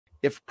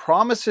if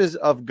promises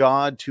of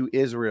God to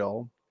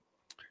Israel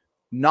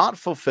not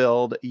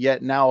fulfilled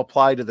yet now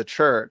apply to the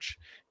church,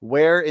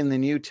 where in the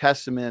New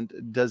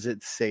Testament does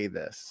it say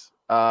this?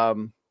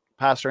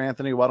 Pastor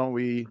Anthony, why don't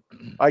we,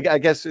 I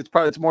guess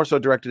it's more so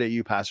directed at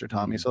you, Pastor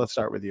Tommy. So let's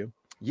start with you.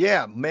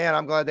 Yeah, man,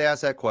 I'm glad they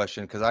asked that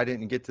question because I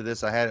didn't get to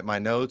this. I had it in my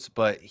notes,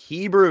 but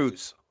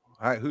Hebrews.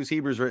 All right, who's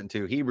Hebrews written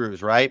to?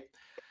 Hebrews, right? It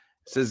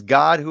says,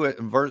 God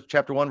who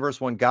chapter 1, verse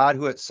 1, God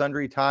who at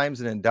sundry times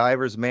and in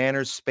divers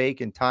manners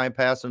spake in time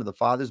past unto the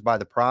fathers by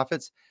the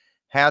prophets,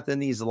 hath in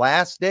these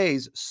last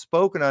days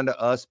spoken unto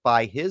us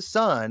by his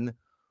Son,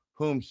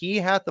 whom he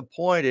hath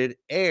appointed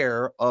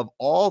heir of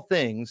all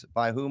things,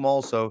 by whom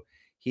also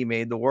he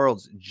made the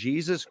worlds.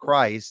 Jesus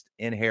Christ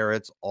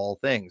inherits all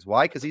things.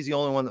 Why? Because he's the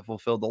only one that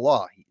fulfilled the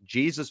law.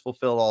 Jesus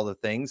fulfilled all the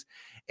things,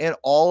 and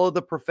all of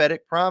the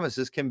prophetic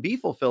promises can be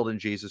fulfilled in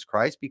Jesus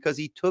Christ because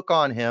he took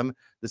on him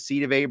the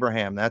seed of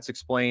Abraham. That's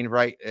explained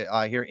right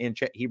here in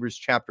Hebrews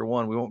chapter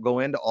 1. We won't go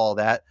into all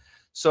that.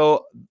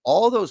 So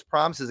all those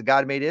promises that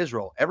God made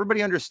Israel,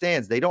 everybody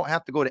understands they don't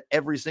have to go to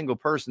every single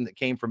person that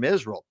came from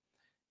Israel.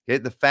 Okay?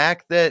 The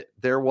fact that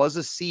there was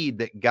a seed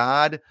that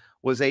God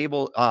was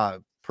able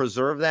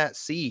preserve that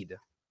seed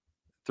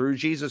through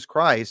Jesus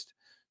Christ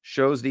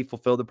shows that he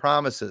fulfilled the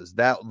promises.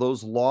 That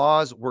those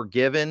laws were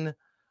given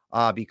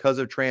because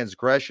of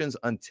transgressions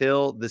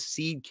until the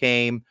seed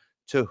came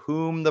to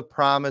whom the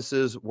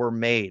promises were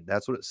made.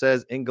 That's what it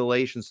says in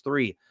Galatians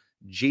 3.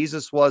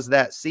 Jesus was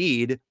that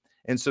seed,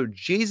 and so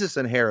Jesus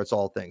inherits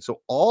all things.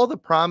 So all the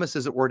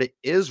promises that were to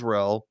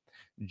Israel,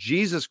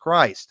 Jesus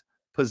Christ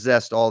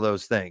possessed all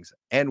those things,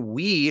 and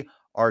we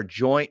are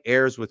joint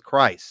heirs with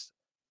Christ.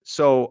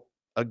 So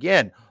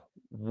again,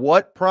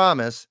 what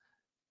promise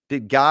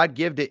did God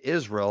give to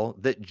Israel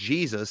that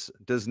Jesus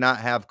does not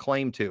have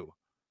claim to?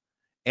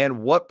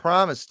 And what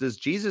promise does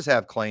Jesus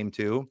have claim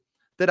to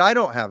that I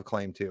don't have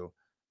claim to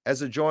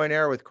as a joint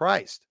heir with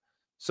Christ?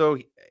 So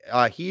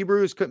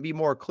Hebrews couldn't be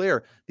more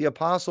clear. The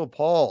Apostle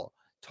Paul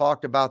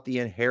talked about the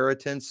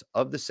inheritance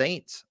of the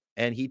saints,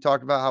 and he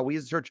talked about how we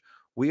as a church,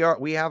 we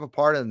have a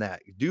part in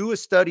that. Do a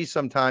study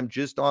sometime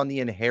just on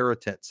the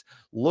inheritance.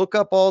 Look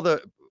up all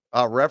the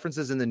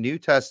references in the New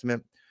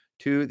Testament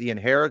to the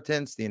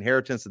inheritance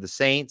of the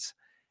saints.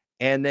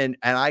 And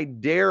I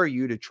dare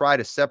you to try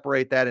to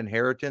separate that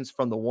inheritance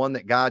from the one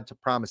that God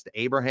promised to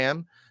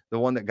Abraham, the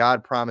one that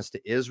God promised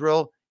to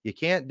Israel. You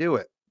can't do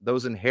it.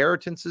 Those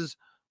inheritances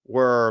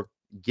were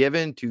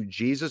given to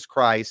Jesus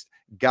Christ.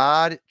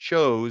 God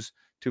chose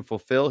to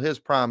fulfill his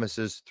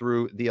promises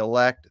through the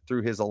elect,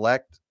 through his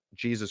elect,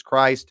 Jesus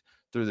Christ,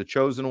 through the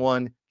chosen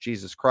one,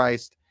 Jesus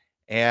Christ.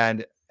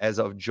 And as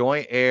a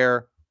joint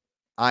heir,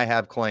 I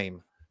have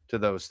claim to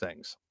those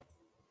things.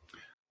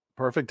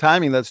 Perfect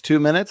timing. That's 2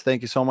 minutes.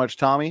 Thank you so much,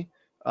 Tommy.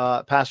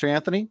 Pastor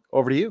Anthony,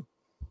 over to you.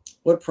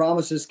 What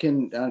promises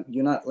can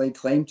you not lay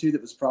claim to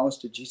that was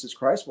promised to Jesus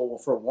Christ? Well,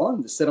 for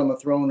one, to sit on the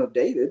throne of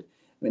David.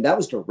 I mean, that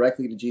was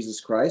directly to Jesus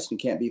Christ and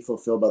can't be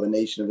fulfilled by the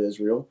nation of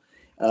Israel.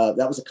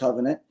 That was a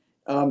covenant.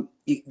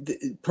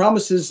 The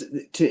promises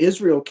to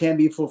Israel can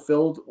be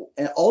fulfilled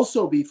and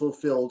also be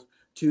fulfilled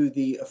to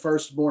the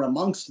firstborn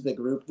amongst the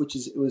group, which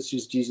was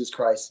just Jesus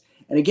Christ.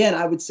 And again,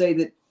 I would say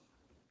that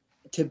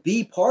to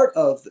be part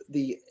of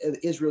the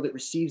Israel that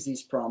receives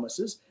these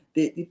promises,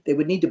 they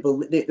would need to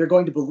believe. They're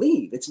going to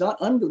believe. It's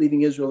not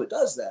unbelieving Israel that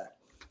does that.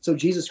 So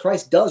Jesus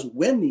Christ does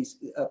win these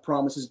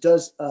promises,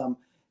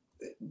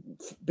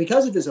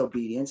 because of his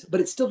obedience,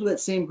 but it's still to that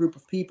same group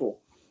of people.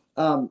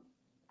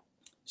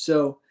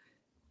 So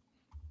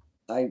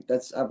I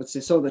would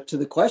say so. To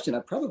the question,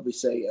 I'd probably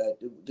say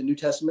the New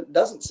Testament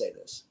doesn't say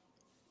this.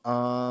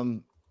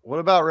 What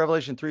about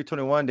Revelation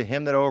 3:21? To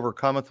him that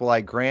overcometh will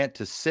I grant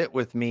to sit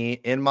with me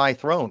in my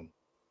throne.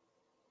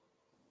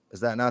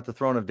 Is that not the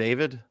throne of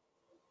David?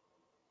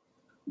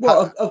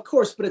 Well, of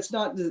course, but it's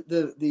not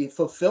the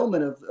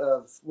fulfillment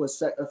of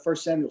 1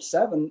 Samuel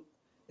 7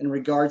 in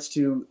regards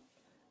to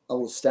I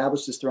will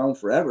establish this throne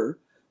forever.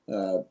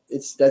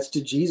 That's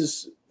to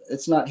Jesus.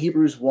 It's not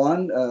Hebrews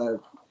 1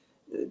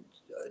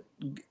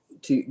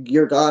 to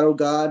your God, O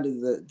God,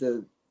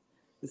 the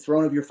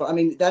throne of your father. I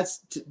mean, that's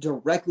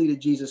directly to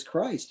Jesus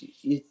Christ.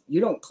 You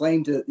don't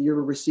claim to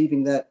you're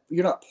receiving that.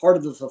 You're not part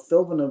of the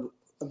fulfillment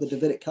of the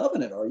Davidic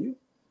covenant, are you?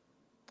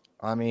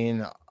 I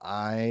mean,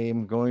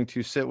 I'm going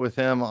to sit with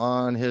him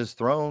on his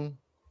throne.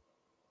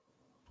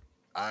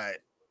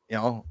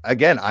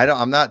 Again,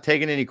 I'm not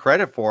taking any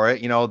credit for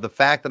it. The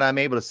fact that I'm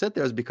able to sit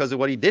there is because of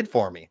what he did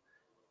for me.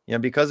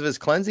 Because of his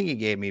cleansing he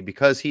gave me,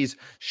 because he's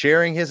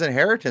sharing his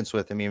inheritance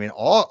with him. I mean,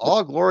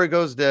 all glory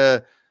goes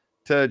to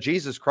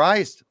Jesus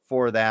Christ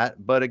for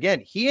that. But again,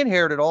 he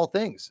inherited all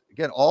things.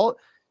 Again,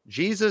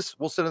 Jesus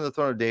will sit on the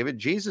throne of David.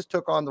 Jesus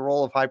took on the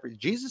role of high priest.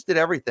 Jesus did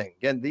everything.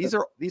 Again,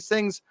 these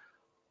things,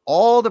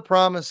 all the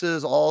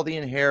promises, all the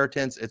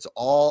inheritance, it's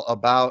all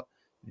about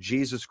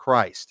Jesus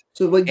Christ.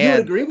 So you would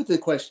agree with the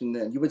question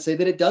then? You would say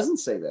that it doesn't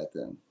say that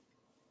then,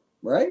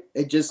 right?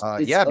 It just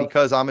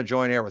because I'm a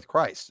joint heir with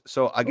Christ.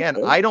 So again,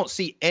 okay. I don't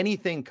see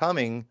anything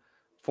coming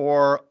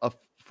for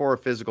a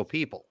physical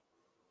people.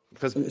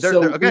 Because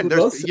So again, we would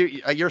both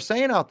say you're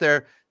saying out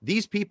there,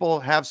 these people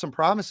have some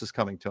promises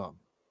coming to them.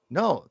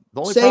 No,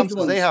 the only saved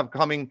promises they ones. have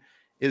coming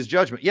is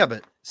judgment. Yeah,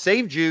 but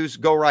saved Jews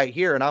go right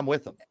here, and I'm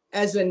with them.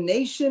 As a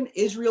nation,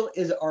 Israel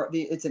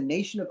it's a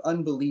nation of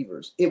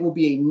unbelievers. It will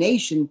be a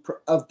nation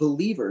of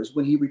believers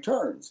when he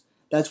returns.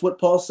 That's what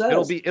Paul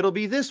says. It'll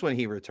be this when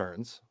he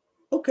returns.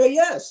 Okay,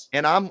 yes.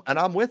 And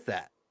I'm with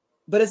that.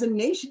 But as a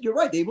nation, you're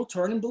right. They will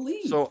turn and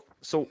believe.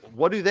 So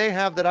what do they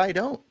have that I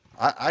don't?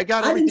 I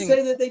got everything. I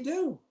didn't say that they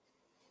do.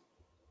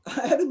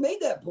 I haven't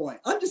made that point.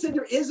 I'm just saying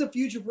there is a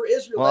future for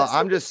Israel. Well,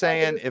 I'm just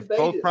saying if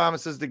both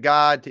promises to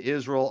God, to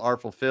Israel are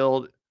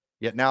fulfilled,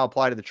 yet now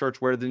apply to the church,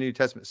 where did the New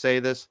Testament say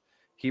this?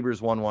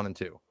 Hebrews 1:1 and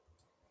 2.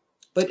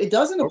 But it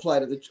doesn't apply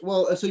to the,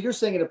 well, so you're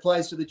saying it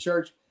applies to the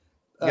church.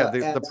 Yeah,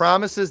 the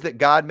promises that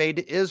God made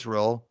to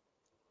Israel,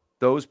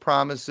 those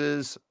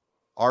promises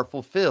are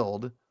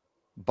fulfilled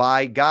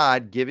by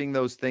God giving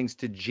those things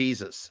to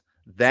Jesus.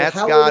 That's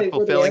God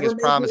fulfilling his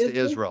promise to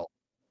Israel.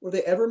 Were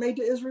they ever made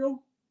to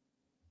Israel?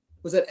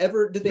 Was that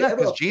ever, did they ever?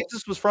 Because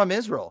Jesus was from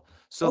Israel.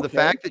 So the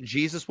fact that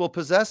Jesus will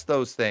possess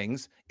those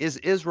things is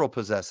Israel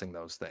possessing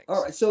those things.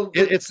 All right. So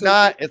it's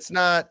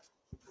not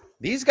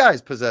these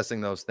guys possessing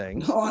those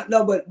things.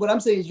 No, but what I'm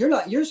saying is you're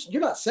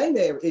not saying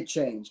that it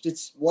changed.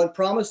 It's one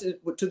promise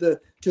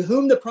to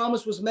whom the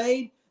promise was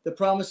made. The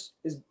promise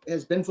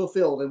has been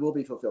fulfilled and will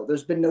be fulfilled.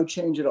 There's been no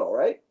change at all,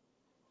 right?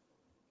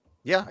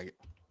 Yeah.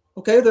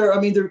 Okay,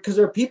 because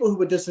there are people who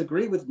would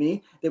disagree with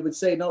me. They would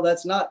say, no,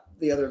 that's not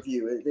the other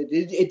view.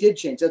 It did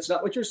change. That's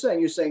not what you're saying.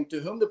 You're saying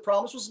to whom the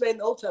promise was made in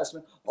the Old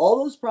Testament,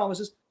 all those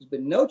promises, there's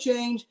been no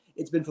change.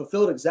 It's been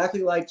fulfilled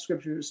exactly like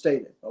Scripture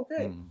stated.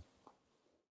 Okay.